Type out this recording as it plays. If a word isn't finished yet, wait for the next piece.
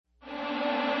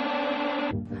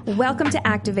Welcome to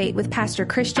Activate with Pastor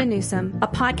Christian Newsom, a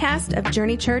podcast of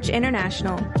Journey Church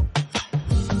International.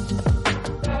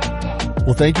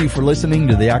 Well, thank you for listening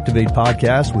to the Activate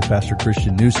podcast with Pastor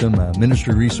Christian Newsom, a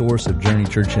ministry resource of Journey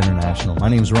Church International. My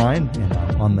name is Ryan, and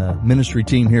I'm on the ministry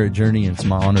team here at Journey, and it's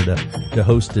my honor to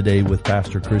host today with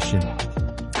Pastor Christian.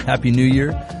 Happy New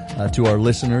Year to our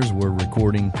listeners. We're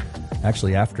recording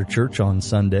actually after church on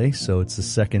Sunday, so it's the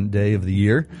second day of the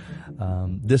year.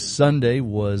 This Sunday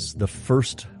was the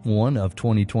first one of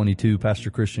 2022.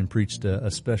 Pastor Christian preached a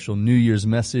special New Year's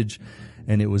message,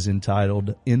 and it was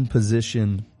entitled In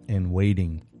Position and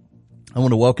Waiting. I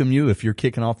want to welcome you. If you're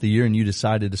kicking off the year and you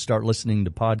decided to start listening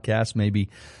to podcasts, maybe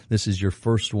this is your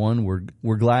first one.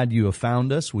 We're glad you have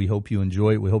found us. We hope you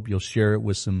enjoy it. We hope you'll share it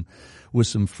with some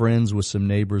friends, with some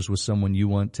neighbors, with someone you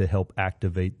want to help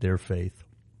activate their faith.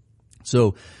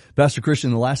 So, Pastor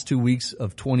Christian, the last 2 weeks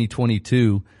of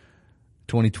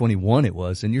 2021 it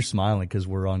was, and you're smiling because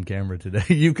we're on camera today.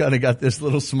 You kind of got this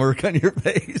little smirk on your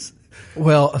face.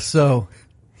 Well, so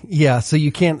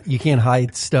you can't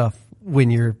hide stuff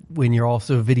when you're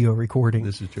also video recording.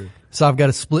 This is true. So I've got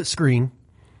a split screen,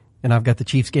 and I've got the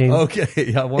Chiefs game.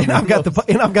 Okay, yeah, and I've got the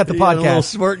podcast. A little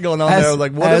smirk going on there.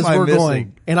 Like, what am I missing?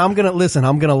 Going, and I'm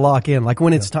gonna lock in. Like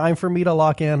when it's time for me to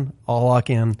lock in, I'll lock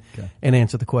in and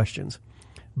answer the questions.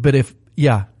 But if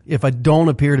I don't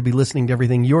appear to be listening to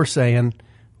everything you're saying,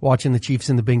 watching the Chiefs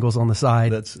and the Bengals on the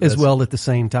side as well at the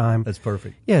same time. That's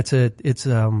perfect. Yeah, it's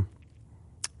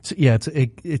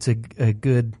a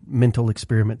good mental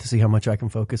experiment to see how much I can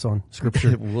focus on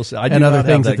Scripture. We'll see. I do and not other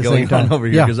things have that at the same time over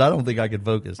here because I don't think I could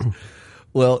focus.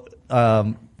 Well,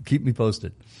 keep me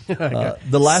posted. The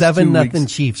last 7-0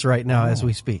 Chiefs right now as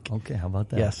we speak. Okay, how about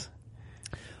that? Yes.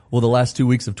 Well, the last 2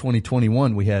 weeks of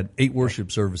 2021, we had 8 worship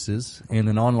services and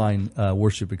an online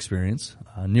worship experience.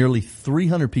 Nearly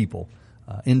 300 people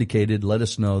let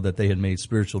us know that they had made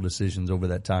spiritual decisions over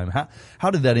that time.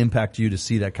 How did that impact you to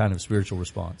see that kind of spiritual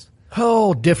response?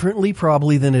 Oh, differently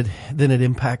probably than it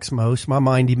impacts most. My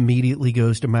mind immediately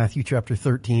goes to Matthew chapter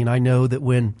 13. I know that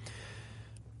when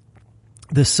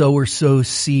the sower sows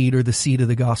seed, or the seed of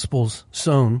the gospel's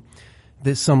sown,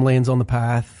 that some lands on the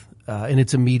path and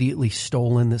it's immediately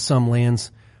stolen, that some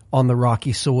lands on the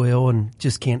rocky soil and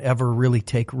just can't ever really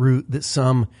take root, that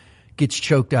some gets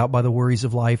choked out by the worries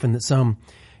of life, and that some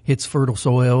hits fertile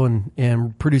soil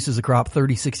and produces a crop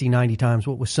 30, 60, 90 times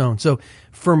what was sown. So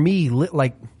for me,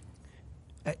 like,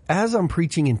 as I'm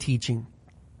preaching and teaching,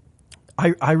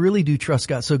 I really do trust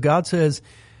God. So God says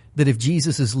that if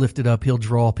Jesus is lifted up, he'll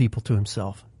draw people to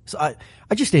himself. So I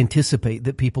just anticipate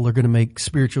that people are going to make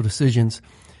spiritual decisions.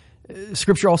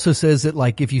 Scripture also says that,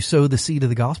 like, if you sow the seed of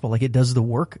the gospel, like, it does the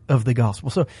work of the gospel.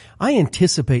 So I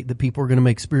anticipate that people are going to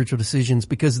make spiritual decisions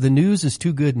because the news is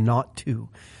too good not to.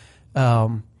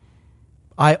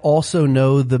 I also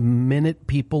know the minute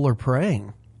people are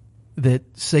praying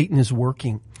that Satan is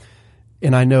working.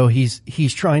 And I know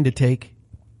he's trying to take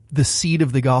the seed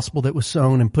of the gospel that was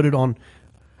sown and put it on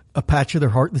a patch of their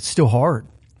heart that's still hard.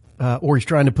 Or he's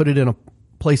trying to put it in a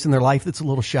place in their life that's a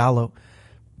little shallow.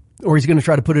 Or he's going to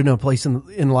try to put it in a place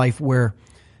in life where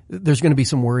there's going to be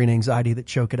some worry and anxiety that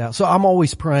choke it out. So I'm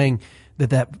always praying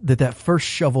that first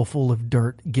shovelful of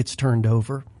dirt gets turned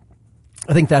over.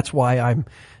 I think that's why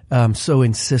I'm so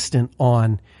insistent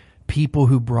on people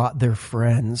who brought their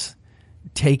friends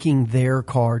taking their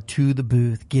car to the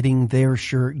booth, getting their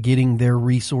shirt, getting their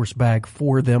resource bag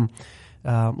for them.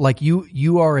 Like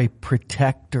you are a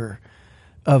protector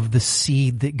of the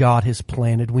seed that God has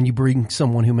planted when you bring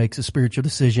someone who makes a spiritual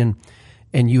decision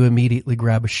and you immediately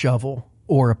grab a shovel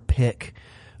or a pick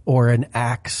or an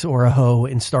axe or a hoe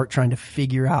and start trying to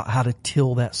figure out how to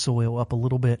till that soil up a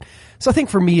little bit. So I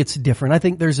think for me it's different. I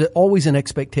think there's always an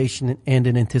expectation and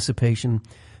an anticipation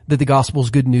that the gospel is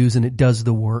good news and it does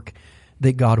the work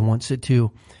that God wants it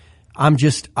to. I'm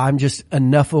just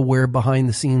enough aware behind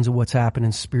the scenes of what's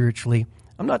happening spiritually.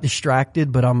 I'm not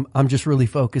distracted, but I'm just really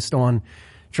focused on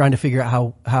trying to figure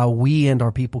out how we and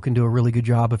our people can do a really good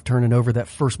job of turning over that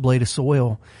first blade of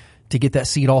soil to get that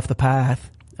seed off the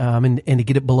path, and to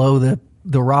get it below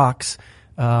the rocks,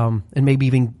 and maybe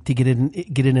even to get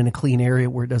it in a clean area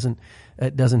where it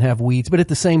doesn't have weeds. But at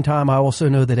the same time, I also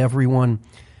know that everyone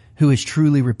who is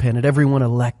truly repentant, everyone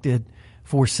elected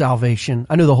for salvation,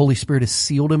 I know the Holy Spirit has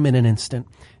sealed them in an instant.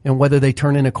 And whether they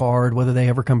turn in a card, whether they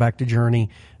ever come back to Journey,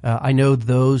 I know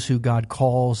those who God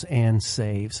calls and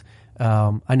saves.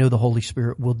 I know the Holy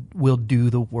Spirit will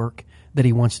do the work that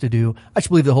he wants to do. I just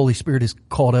believe the Holy Spirit has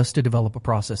called us to develop a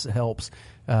process that helps.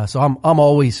 So I'm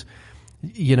always,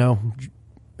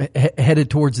 headed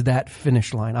towards that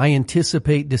finish line. I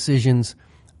anticipate decisions.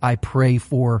 I pray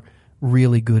for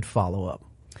really good follow-up.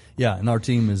 Yeah, and our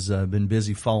team has been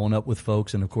busy following up with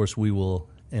folks, and of course we will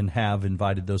and have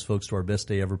invited those folks to our Best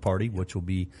Day Ever party, which will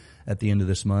be at the end of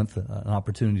this month, an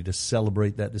opportunity to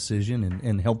celebrate that decision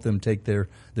and help them take their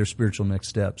spiritual next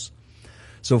steps.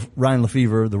 So Ryan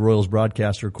Lefevre, the Royals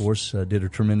broadcaster, of course, did a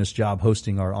tremendous job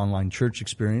hosting our online church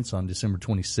experience on December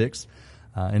 26th.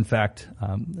 In fact,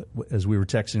 as we were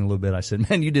texting a little bit, I said,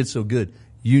 man, you did so good.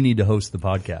 You need to host the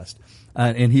podcast.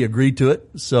 And he agreed to it.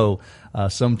 So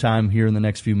sometime here in the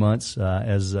next few months,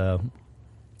 as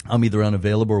I'm either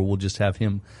unavailable or we'll just have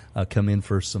him come in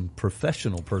for some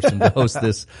professional person to host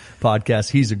this podcast.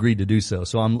 He's agreed to do so.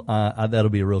 So that'll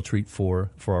be a real treat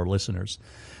for our listeners.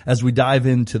 As we dive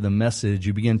into the message,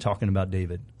 you begin talking about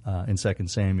David in 2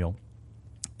 Samuel.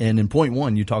 And in point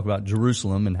 1, you talk about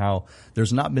Jerusalem and how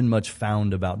there's not been much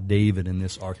found about David in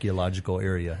this archaeological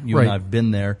area. You right. and I have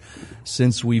been there.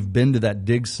 Since we've been to that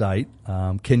dig site,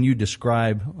 can you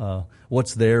describe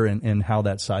what's there and how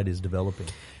that site is developing?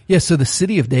 Yeah, so the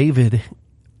city of David,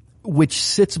 which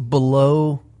sits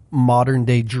below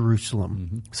modern-day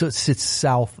Jerusalem, so it sits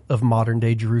south of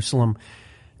modern-day Jerusalem.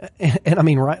 And I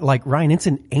mean, like Ryan, it's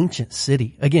an ancient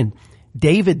city. Again,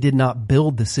 David did not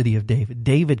build the city of David.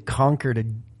 David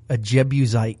conquered a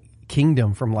Jebusite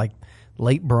kingdom from like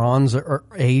late Bronze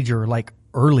Age or like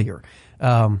earlier.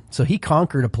 So he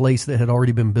conquered a place that had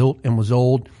already been built and was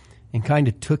old and kind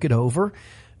of took it over.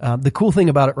 The cool thing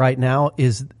about it right now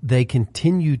is they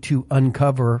continue to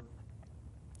uncover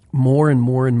more and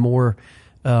more and more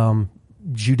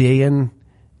Judean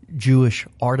Jewish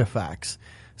artifacts.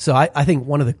 So I think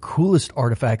one of the coolest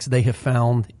artifacts they have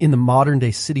found in the modern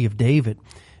day city of David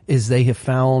is they have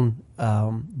found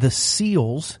the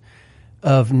seals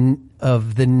of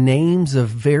the names of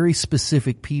very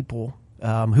specific people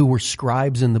who were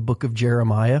scribes in the book of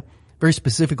Jeremiah. Very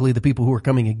specifically, the people who were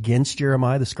coming against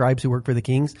Jeremiah, the scribes who worked for the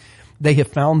kings. They have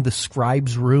found the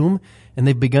scribes' room, and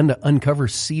they've begun to uncover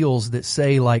seals that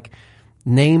say, like,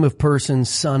 name of person,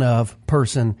 son of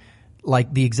person,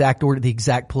 like the exact order, the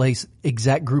exact place,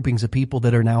 exact groupings of people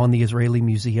that are now in the Israeli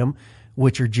Museum,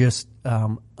 which are just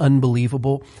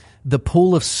unbelievable. The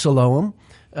Pool of Siloam,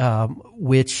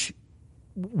 which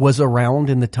was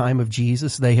around in the time of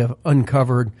Jesus, they have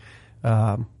uncovered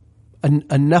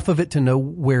enough of it to know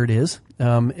where it is.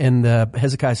 And the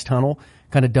Hezekiah's tunnel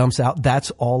kind of dumps out. That's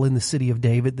all in the city of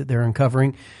David that they're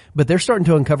uncovering. But they're starting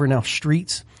to uncover now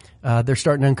streets. They're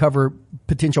starting to uncover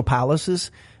potential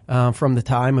palaces from the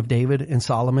time of David and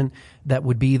Solomon that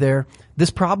would be there.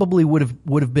 This probably would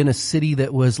have been a city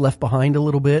that was left behind a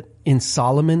little bit in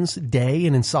Solomon's day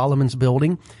and in Solomon's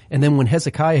building. And then when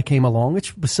Hezekiah came along,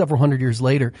 which was several hundred years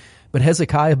later, but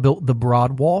Hezekiah built the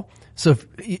broad wall. So if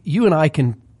you and I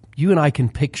can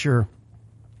picture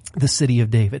the city of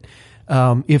David.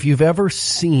 If you've ever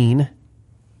seen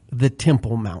the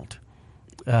Temple Mount,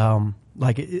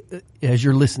 as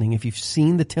you're listening, if you've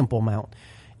seen the Temple Mount,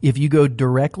 if you go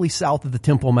directly south of the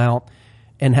Temple Mount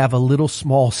and have a little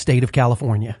small state of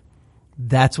California,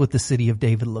 that's what the city of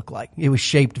David looked like. It was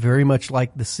shaped very much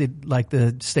like the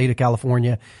state of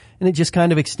California, and it just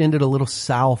kind of extended a little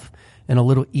south and a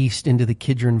little east into the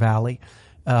Kidron Valley.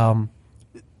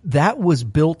 That was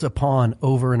built upon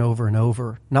over and over and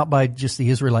over, not by just the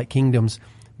Israelite kingdoms,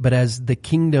 but as the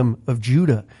kingdom of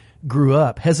Judah grew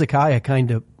up, Hezekiah kind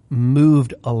of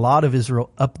moved a lot of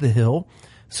Israel up the hill.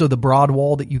 So the broad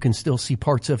wall that you can still see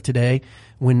parts of today,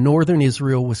 when northern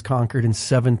Israel was conquered in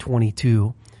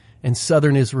 722 and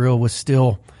southern Israel was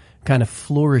still kind of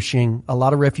flourishing, a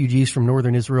lot of refugees from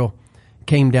northern Israel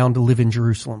came down to live in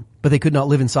Jerusalem, but they could not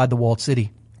live inside the walled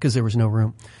city because there was no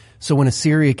room. So when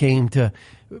Assyria came to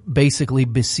basically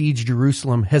besiege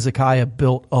Jerusalem, Hezekiah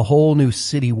built a whole new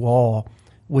city wall,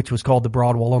 which was called the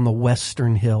Broad Wall on the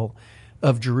western hill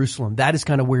of Jerusalem. That is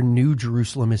kind of where New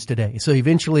Jerusalem is today. So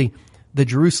eventually the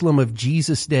Jerusalem of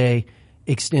Jesus' day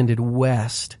extended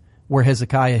west where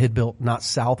Hezekiah had built, not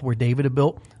south where David had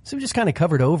built. So it just kind of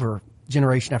covered over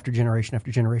generation after generation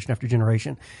after generation after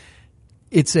generation.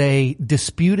 It's a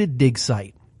disputed dig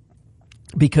site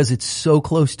because it's so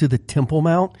close to the Temple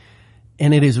Mount,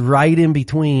 and it is right in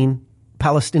between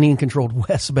Palestinian-controlled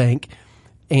West Bank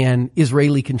and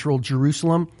Israeli-controlled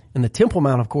Jerusalem. And the Temple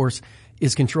Mount, of course,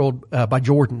 is controlled by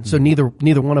Jordan. So neither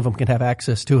one of them can have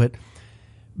access to it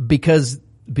because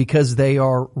they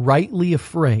are rightly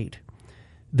afraid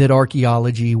that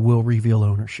archaeology will reveal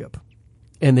ownership.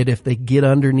 And that if they get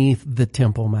underneath the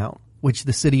Temple Mount, which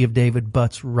the city of David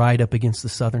butts right up against the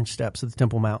southern steps of the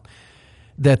Temple Mount,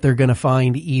 that they're going to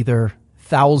find either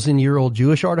 1,000-year-old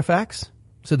Jewish artifacts,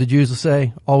 so the Jews will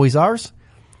say, always ours,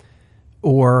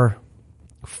 or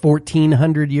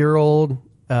 1,400-year-old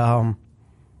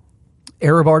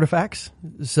Arab artifacts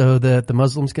so that the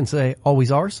Muslims can say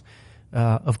always ours.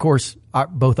 Of course,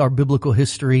 both our biblical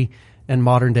history and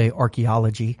modern day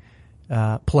archaeology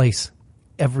place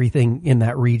everything in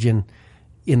that region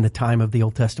in the time of the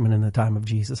Old Testament and the time of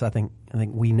Jesus. I think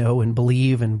we know and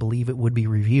believe it would be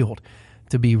revealed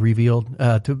to be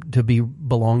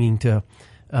belonging to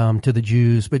the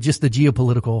Jews. But just the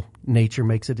geopolitical nature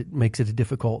makes it a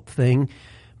difficult thing.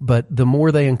 But the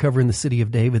more they uncover in the city of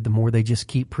David, the more they just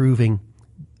keep proving.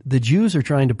 The Jews are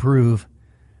trying to prove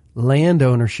land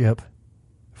ownership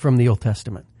from the Old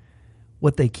Testament.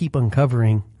 What they keep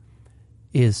uncovering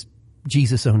is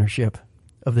Jesus' ownership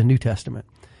of the New Testament,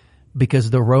 because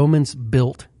the Romans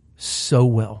built so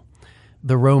well.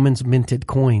 The Romans minted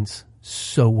coins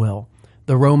so well.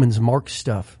 The Romans marked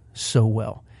stuff so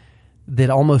well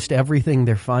that almost everything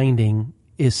they're finding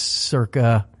is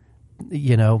circa,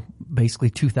 basically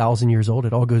 2,000 years old.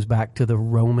 It all goes back to the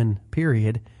Roman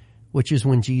period, which is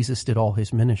when Jesus did all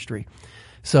his ministry.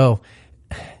 So,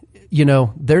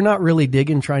 they're not really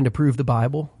digging trying to prove the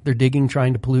Bible. They're digging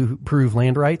trying to prove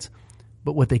land rights.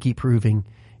 But what they keep proving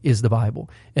is the Bible.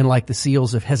 And like the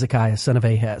seals of Hezekiah, son of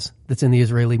Ahaz, that's in the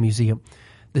Israeli Museum,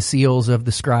 the seals of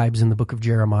the scribes in the book of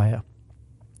Jeremiah,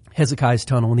 Hezekiah's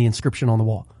tunnel and the inscription on the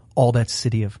wall, all that's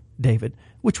city of David,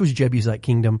 which was Jebusite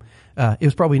kingdom. It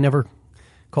was probably never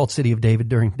called city of David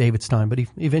during David's time, but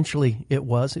eventually it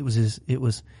was. It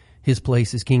was his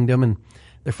place, his kingdom, and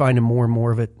they're finding more and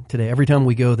more of it today. Every time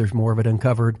we go, there's more of it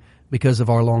uncovered because of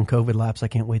our long COVID lapse. I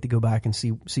can't wait to go back and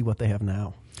see what they have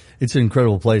now. It's an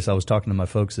incredible place. I was talking to my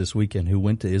folks this weekend who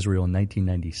went to Israel in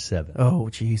 1997. Oh,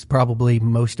 geez. Probably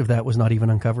most of that was not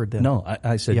even uncovered then. No,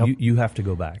 I said, Yep. you have to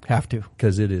go back. Have to.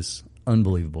 Because it is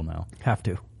unbelievable now. Have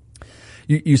to.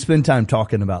 You spend time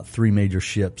talking about three major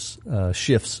shifts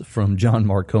from John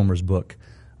Mark Comer's book,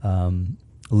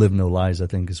 Live No Lies, I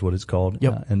think is what it's called.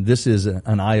 Yep. And this is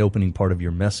an eye-opening part of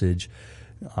your message,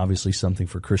 obviously something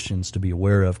for Christians to be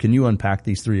aware of. Can you unpack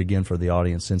these three again for the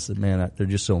audience, since they're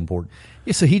just so important?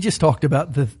 Yeah, so he just talked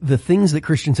about the things that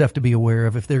Christians have to be aware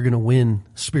of if they're going to win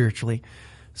spiritually.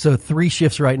 So three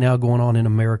shifts right now going on in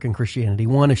American Christianity.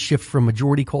 One, a shift from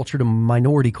majority culture to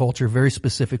minority culture, very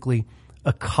specifically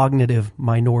a cognitive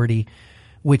minority,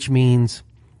 which means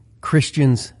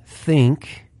Christians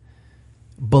think,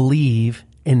 believe,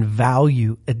 and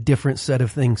value a different set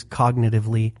of things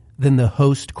cognitively than the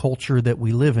host culture that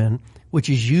we live in,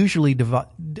 which is usually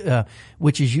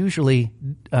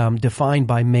defined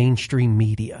by mainstream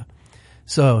media.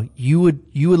 So you would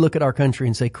look at our country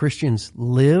and say Christians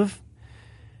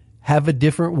have a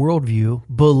different worldview,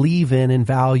 believe in and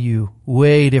value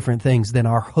way different things than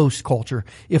our host culture.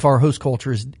 If our host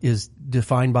culture is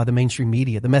defined by the mainstream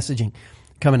media, the messaging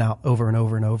coming out over and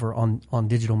over and over on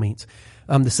digital means.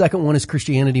 The second one is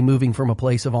Christianity moving from a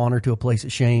place of honor to a place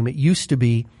of shame. It used to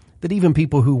be that even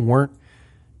people who weren't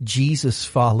Jesus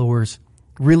followers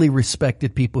really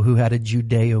respected people who had a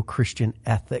Judeo-Christian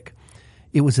ethic.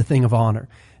 It was a thing of honor.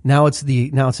 Now it's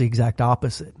the exact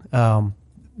opposite.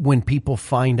 When people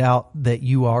find out that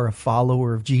you are a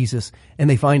follower of Jesus and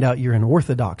they find out you're an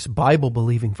Orthodox,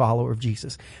 Bible-believing follower of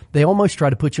Jesus, they almost try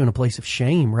to put you in a place of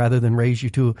shame rather than raise you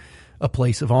to a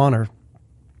place of honor.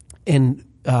 And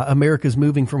America's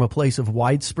moving from a place of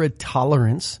widespread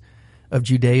tolerance of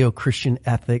Judeo-Christian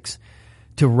ethics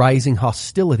to rising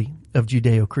hostility of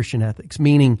Judeo-Christian ethics,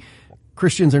 meaning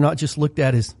Christians are not just looked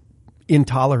at as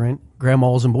intolerant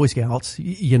grandmas and Boy Scouts,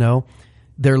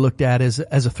 they're looked at as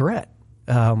a threat.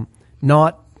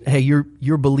 Not, hey,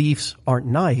 your beliefs aren't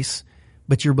nice,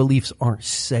 but your beliefs aren't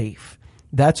safe.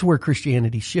 That's where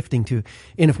Christianity's shifting to.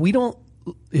 And if we don't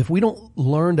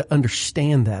learn to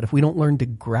understand that, if we don't learn to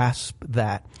grasp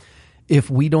that, if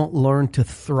we don't learn to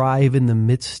thrive in the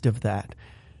midst of that,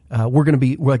 we're going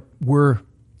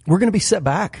to be set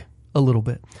back a little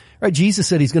bit. Right? Jesus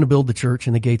said he's going to build the church,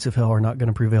 and the gates of hell are not going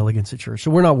to prevail against the church.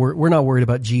 So we're not worried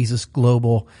about Jesus'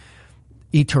 global,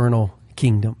 eternal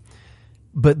kingdom.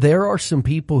 But there are some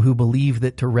people who believe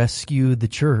that to rescue the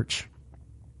church,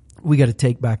 we got to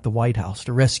take back the White House.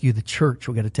 To rescue the church,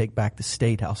 we got to take back the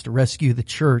State House. To rescue the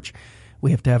church,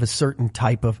 we have to have a certain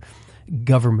type of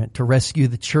government. To rescue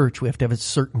the church, we have to have a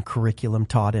certain curriculum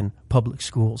taught in public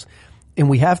schools. And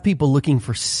we have people looking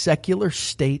for secular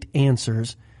state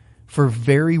answers for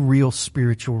very real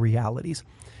spiritual realities.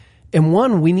 And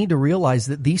one, we need to realize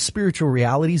that these spiritual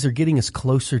realities are getting us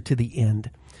closer to the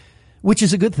end, which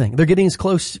is a good thing. They're getting us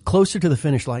closer to the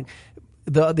finish line.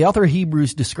 The author of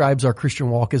Hebrews describes our Christian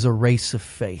walk as a race of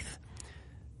faith.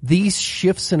 These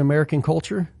shifts in American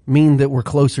culture mean that we're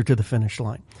closer to the finish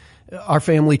line. Our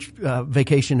family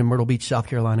vacationed in Myrtle Beach, South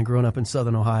Carolina, growing up in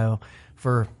Southern Ohio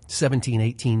for 17,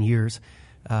 18 years.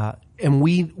 And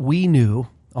we knew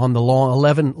on the long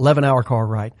 11 hour car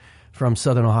ride from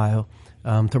Southern Ohio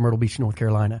to Myrtle Beach, North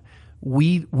Carolina,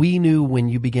 we knew when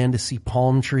you began to see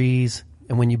palm trees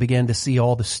and when you began to see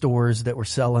all the stores that were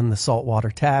selling the saltwater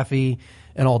taffy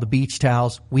and all the beach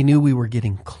towels, we knew we were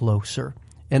getting closer,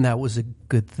 and that was a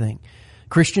good thing.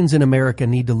 Christians in America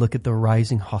need to look at the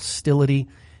rising hostility,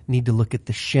 need to look at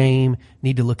the shame,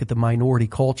 need to look at the minority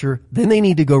culture. Then they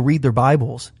need to go read their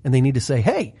Bibles, and they need to say,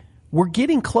 hey, we're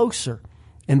getting closer.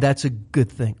 And that's a good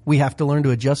thing. We have to learn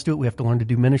to adjust to it. We have to learn to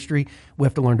do ministry. We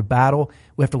have to learn to battle.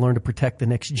 We have to learn to protect the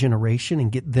next generation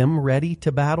and get them ready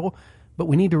to battle. But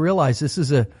we need to realize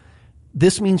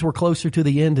this means we're closer to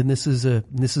the end, and this is a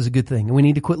good thing. And we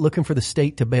need to quit looking for the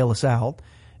state to bail us out,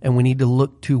 and we need to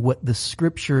look to what the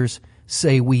scriptures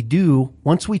say we do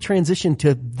once we transition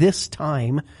to this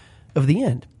time of the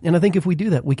end. And I think if we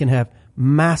do that, we can have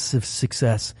massive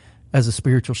success as a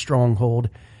spiritual stronghold,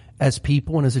 as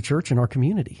people and as a church in our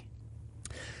community.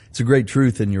 It's a great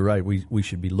truth, and you're right. We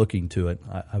should be looking to it.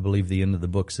 I believe the end of the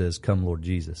book says, "Come, Lord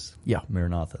Jesus." Yeah.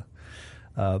 Maranatha.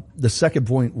 The second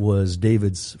point was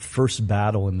David's first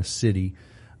battle in the city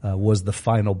was the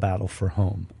final battle for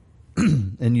home.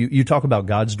 And you talk about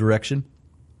God's direction.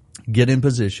 Get in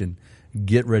position.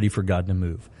 Get ready for God to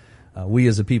move. We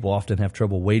as a people often have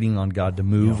trouble waiting on God to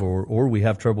move, or we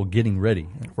have trouble getting ready.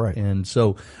 Right. And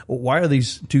so why are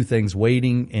these two things,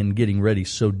 waiting and getting ready,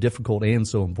 so difficult and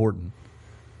so important?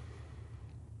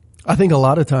 I think a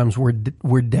lot of times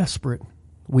we're desperate.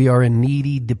 We are a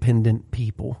needy, dependent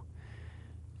people.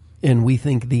 And we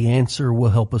think the answer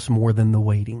will help us more than the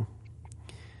waiting.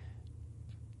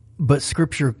 But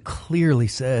Scripture clearly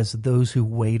says those who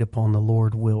wait upon the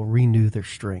Lord will renew their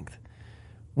strength.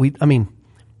 We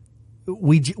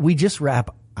just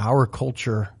wrap our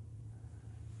culture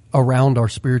around our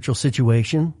spiritual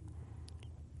situation.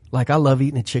 Like, I love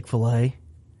eating at Chick-fil-A.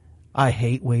 I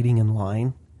hate waiting in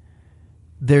line.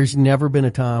 There's never been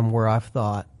a time where I've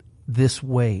thought this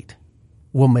wait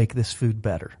will make this food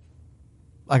better.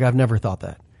 Like, I've never thought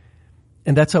that.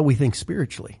 And that's how we think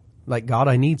spiritually. Like, God,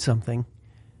 I need something.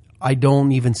 I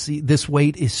don't even see, this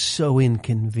wait is so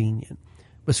inconvenient.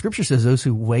 But Scripture says those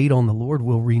who wait on the Lord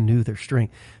will renew their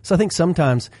strength. So I think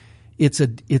sometimes it's a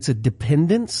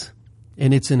dependence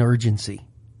and it's an urgency.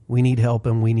 We need help,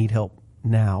 and we need help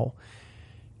now.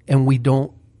 And we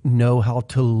don't know how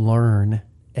to learn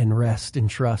and rest and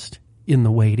trust in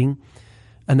the waiting.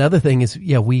 Another thing is,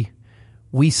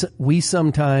 we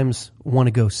sometimes want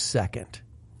to go second.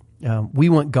 We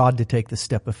want God to take the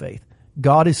step of faith.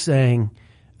 God is saying,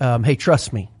 hey,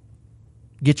 trust me.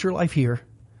 Get your life here,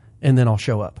 and then I'll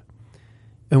show up.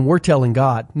 And we're telling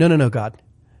God, no, God,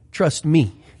 trust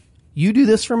me. You do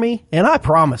this for me, and I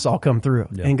promise I'll come through.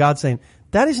 Yeah. And God's saying,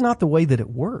 that is not the way that it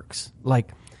works.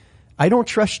 Like, I don't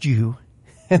trust you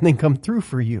and then come through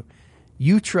for you.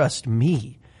 You trust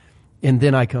me, and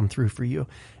then I come through for you.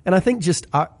 And I think just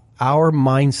our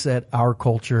mindset, our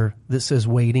culture that says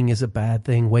waiting is a bad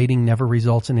thing, waiting never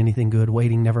results in anything good,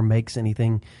 waiting never makes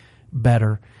anything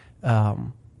better.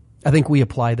 I think we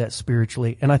apply that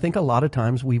spiritually. And I think a lot of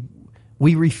times we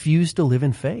refuse to live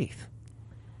in faith,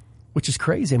 which is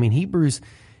crazy. I mean, Hebrews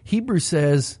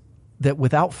says that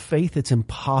without faith, it's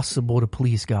impossible to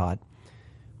please God,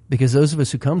 because those of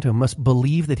us who come to Him must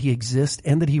believe that He exists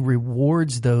and that He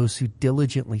rewards those who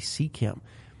diligently seek Him.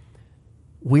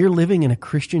 We're living in a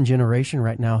Christian generation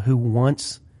right now who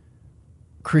wants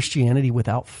Christianity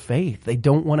without faith. They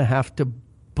don't want to have to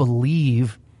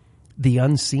believe the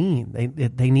unseen.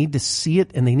 They need to see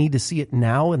it, and they need to see it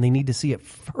now, and they need to see it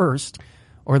first,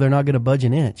 or they're not going to budge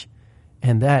an inch.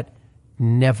 And that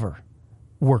never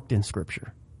worked in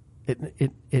Scripture.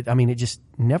 It just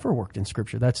never worked in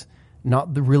Scripture. That's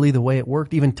not really the way it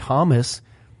worked. Even Thomas,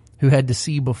 who had to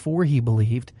see before he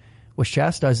believed, was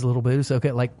chastised a little bit. It's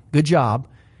okay, like, good job.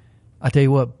 I tell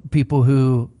you what, people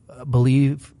who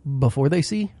believe before they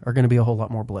see are going to be a whole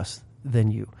lot more blessed than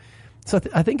you. So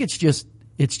I think it's just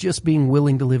being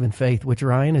willing to live in faith, which,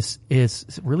 Ryan,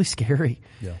 is really scary.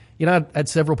 Yeah. You know, I had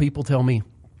several people tell me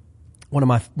one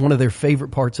of their favorite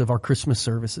parts of our Christmas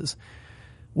services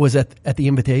was at the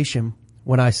invitation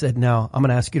when I said, now I'm going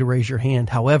to ask you to raise your hand.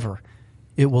 However,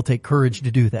 it will take courage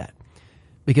to do that.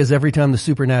 Because every time the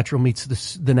supernatural meets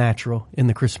the natural in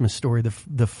the Christmas story,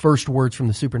 the first words from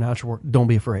the supernatural were, don't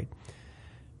be afraid.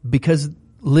 Because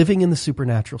living in the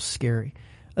supernatural is scary.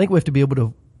 I think we have to be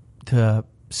able to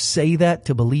say that,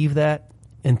 to believe that,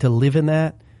 and to live in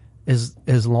that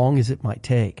as long as it might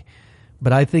take.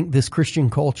 But I think this Christian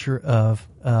culture of,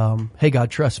 hey, God,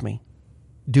 trust me.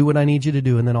 Do what I need you to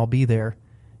do, and then I'll be there,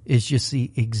 is just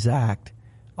the exact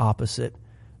opposite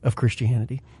of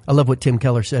Christianity. I love what Tim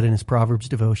Keller said in his Proverbs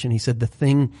devotion. He said, the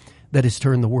thing that has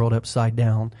turned the world upside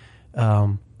down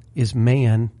is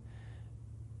man.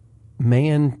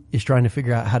 Man is trying to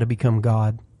figure out how to become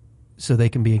God so they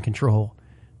can be in control,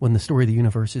 when the story of the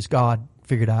universe is God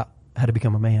figured out how to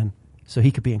become a man so he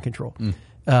could be in control.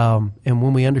 And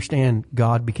when we understand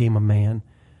God became a man,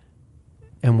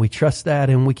 and we trust that,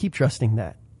 and we keep trusting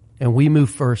that, and we move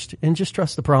first and just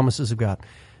trust the promises of God,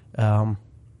 I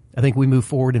think we move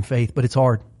forward in faith, but it's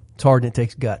hard. It's hard, and it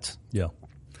takes guts. Yeah.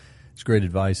 It's great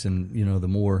advice. And, the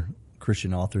more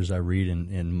Christian authors I read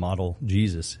and model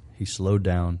Jesus, he slowed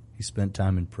down. He spent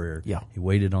time in prayer. Yeah. He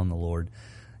waited on the Lord.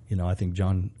 I think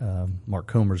Mark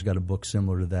Comer's got a book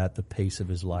similar to that, The Pace of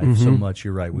His Life. So much,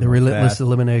 you're right. The relentless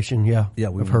elimination, Yeah,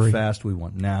 we want fast, we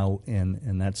want now,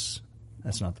 and that's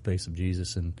not the pace of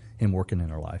Jesus and Him working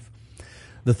in our life.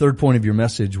 The third point of your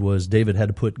message was David had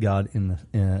to put God in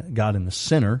the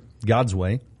center, God's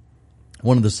way.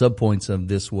 One of the subpoints of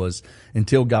this was,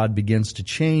 until God begins to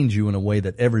change you in a way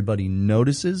that everybody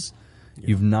notices,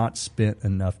 you've not spent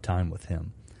enough time with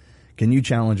Him. Can you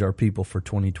challenge our people for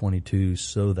 2022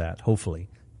 so that, hopefully,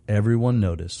 everyone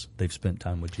notice they've spent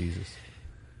time with Jesus?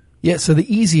 Yeah, so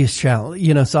the easiest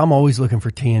challenge, so I'm always looking for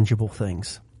tangible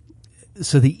things.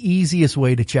 So the easiest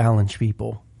way to challenge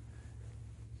people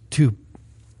to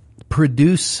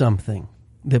produce something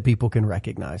that people can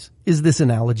recognize is this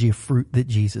analogy of fruit that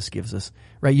Jesus gives us,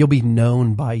 right? You'll be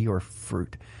known by your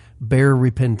fruit. Bear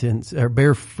repentance, or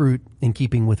bear fruit in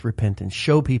keeping with repentance.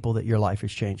 Show people that your life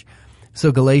has changed.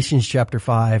 So Galatians chapter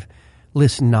 5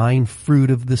 lists 9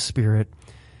 fruit of the Spirit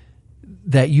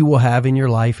that you will have in your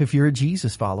life if you're a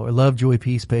Jesus follower. Love, joy,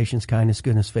 peace, patience, kindness,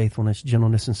 goodness, faithfulness,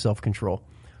 gentleness, and self-control.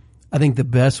 I think the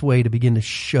best way to begin to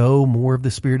show more of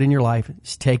the Spirit in your life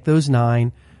is take those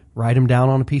 9, write them down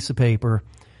on a piece of paper,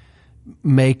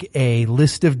 make a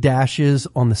list of dashes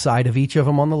on the side of each of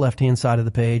them on the left-hand side of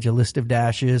the page, a list of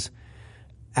dashes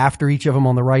after each of them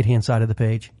on the right-hand side of the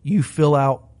page. You fill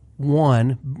out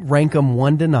 1, rank them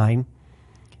 1 to 9.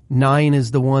 9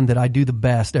 is the one that I do the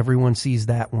best. Everyone sees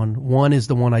that one. 1 is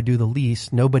the one I do the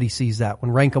least. Nobody sees that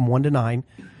one. Rank them 1 to 9.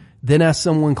 Then ask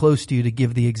someone close to you to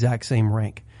give the exact same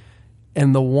rank.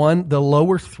 And the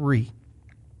lower 3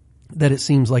 that it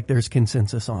seems like there's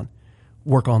consensus on,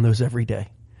 work on those every day.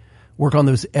 Work on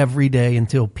those every day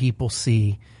until people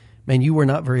see, man, you were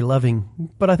not very loving,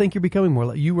 but I think you're becoming more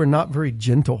loving. You were not very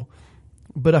gentle,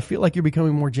 but I feel like you're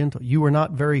becoming more gentle. You were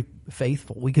not very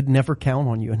faithful. We could never count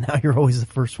on you, and now you're always the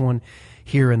first one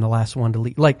here and the last one to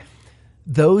leave. Like,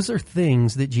 those are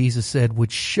things that Jesus said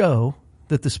would show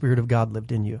that the Spirit of God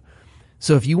lived in you.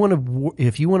 So if you want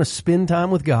to spend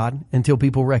time with God until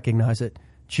people recognize it,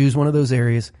 choose one of those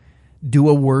areas, do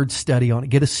a word study on it,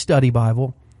 get a study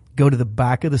Bible, go to the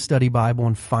back of the study Bible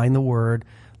and find the word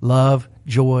love,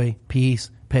 joy,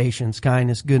 peace, patience,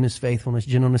 kindness, goodness, faithfulness,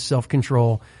 gentleness,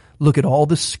 self-control. Look at all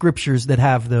the scriptures that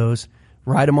have those,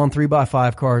 write them on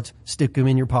 3x5 cards, stick them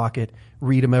in your pocket,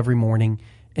 read them every morning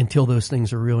until those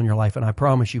things are real in your life. And I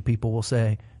promise you, people will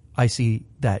say, I see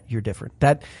that you're different.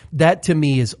 That to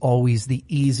me is always the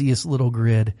easiest little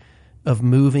grid of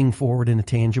moving forward in a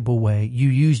tangible way. You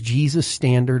use Jesus'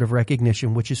 standard of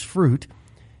recognition, which is fruit,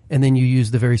 and then you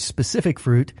use the very specific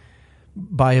fruit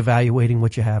by evaluating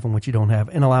what you have and what you don't have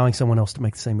and allowing someone else to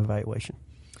make the same evaluation.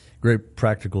 Great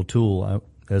practical tool.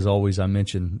 As always, I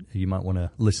mentioned you might want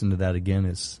to listen to that again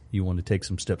as you want to take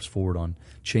some steps forward on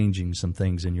changing some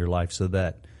things in your life so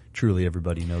that truly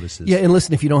everybody notices. Yeah, and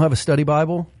listen, if you don't have a study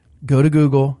Bible, go to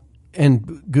Google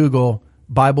and Google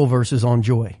Bible verses on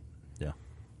joy. Yeah.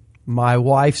 My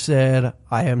wife said,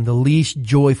 I am the least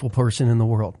joyful person in the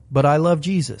world, but I love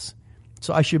Jesus,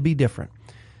 so I should be different.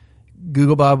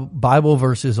 Google Bible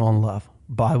verses on love,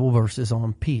 Bible verses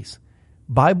on peace,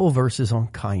 Bible verses on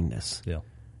kindness. Yeah.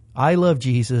 I love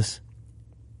Jesus.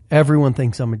 Everyone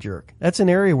thinks I'm a jerk. That's an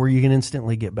area where you can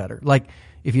instantly get better. Like,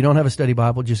 if you don't have a study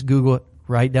Bible, just Google it,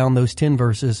 write down those 10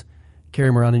 verses, carry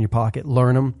them around in your pocket,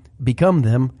 learn them, become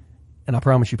them, and I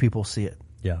promise you people will see it.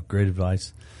 Yeah, great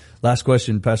advice. Last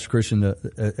question, Pastor Christian,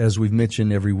 as we've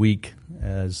mentioned every week,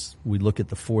 as we look at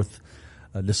the 4th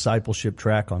discipleship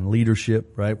track on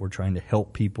leadership, right? We're trying to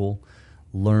help people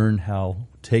learn how,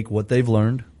 take what they've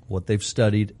learned, what they've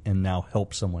studied, and now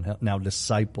help someone else, now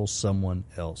disciple someone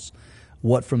else.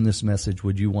 What from this message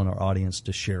would you want our audience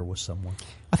to share with someone?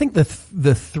 I think the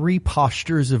 3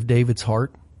 postures of David's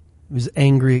heart. He was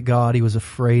angry at God. He was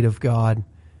afraid of God.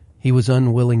 He was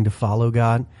unwilling to follow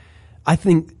God. I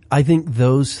think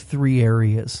those 3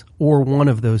 areas, or one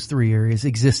of those 3 areas,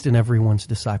 exist in everyone's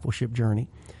discipleship journey.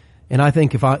 And I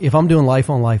think if I'm doing life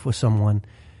on life with someone,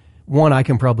 one, I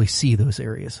can probably see those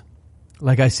areas.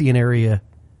 Like, I see an area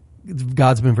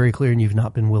God's been very clear and you've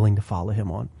not been willing to follow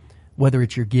him on, whether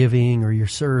it's your giving or your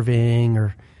serving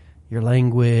or your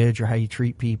language or how you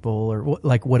treat people or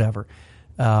whatever.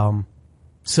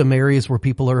 Some areas where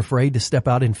people are afraid to step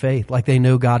out in faith, like they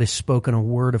know God has spoken a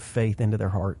word of faith into their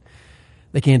heart.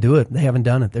 They can't do it. They haven't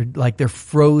done it. They're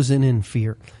frozen in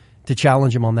fear. To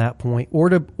challenge them on that point, or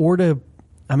to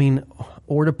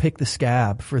pick the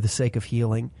scab for the sake of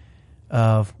healing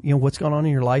of, what's going on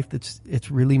in your life it's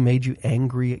really made you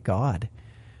angry at God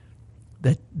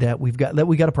that we got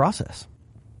to process.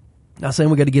 Not saying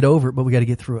we got to get over it, but we got to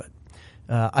get through it.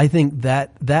 I think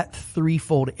that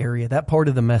threefold area, that part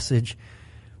of the message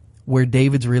where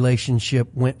David's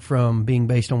relationship went from being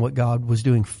based on what God was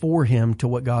doing for him to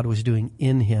what God was doing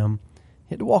in him,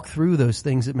 he had to walk through those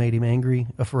things that made him angry,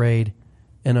 afraid,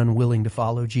 and unwilling to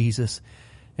follow Jesus.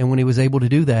 And when he was able to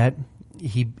do that,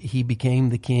 he became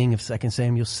the king of 2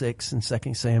 Samuel 6 and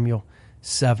 2 Samuel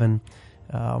 7,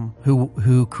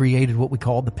 who created what we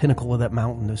call the pinnacle of that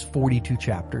mountain, those 42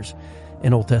 chapters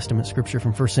in Old Testament scripture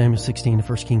from 1 Samuel 16 to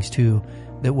 1 Kings 2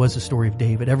 that was the story of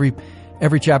David. Every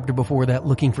chapter before that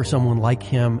looking for someone like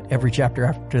him, every chapter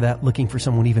after that looking for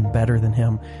someone even better than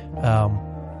him.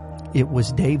 It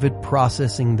was David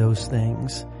processing those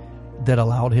things that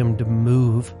allowed him to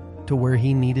move to where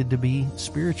he needed to be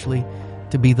spiritually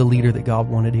to be the leader that God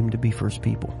wanted him to be for his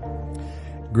people.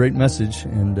 Great message,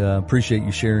 and appreciate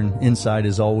you sharing insight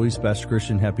as always. Pastor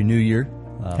Christian, Happy New Year.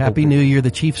 Happy New Year.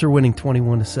 The Chiefs are winning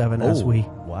 21-7 as we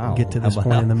get to this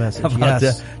point in the message.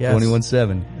 Yes.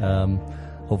 21-7.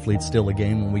 Hopefully it's still a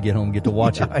game when we get home and get to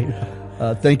watch it.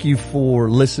 Thank you for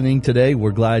listening today.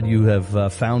 We're glad you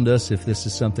have found us. If this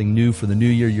is something new for the new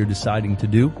year you're deciding to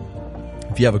do,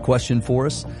 if you have a question for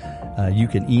us, you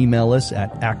can email us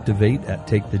at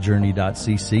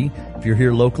activate@takethejourney.cc. If you're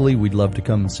here locally, we'd love to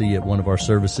come and see you at one of our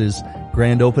services.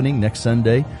 Grand opening next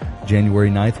Sunday, January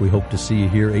 9th. We hope to see you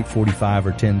here, 8:45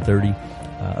 or 10:30.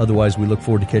 Otherwise, we look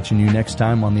forward to catching you next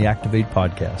time on the Activate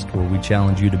podcast, where we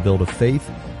challenge you to build a faith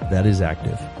that is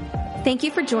active. Thank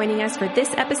you for joining us for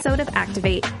this episode of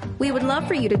Activate. We would love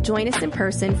for you to join us in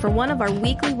person for one of our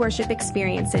weekly worship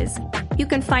experiences. You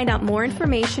can find out more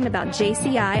information about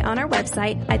JCI on our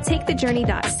website at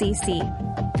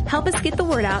takethejourney.cc. Help us get the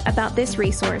word out about this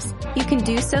resource. You can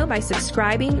do so by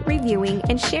subscribing, reviewing,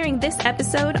 and sharing this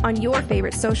episode on your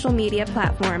favorite social media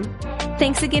platform.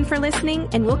 Thanks again for listening,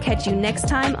 and we'll catch you next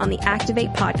time on the Activate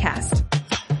podcast.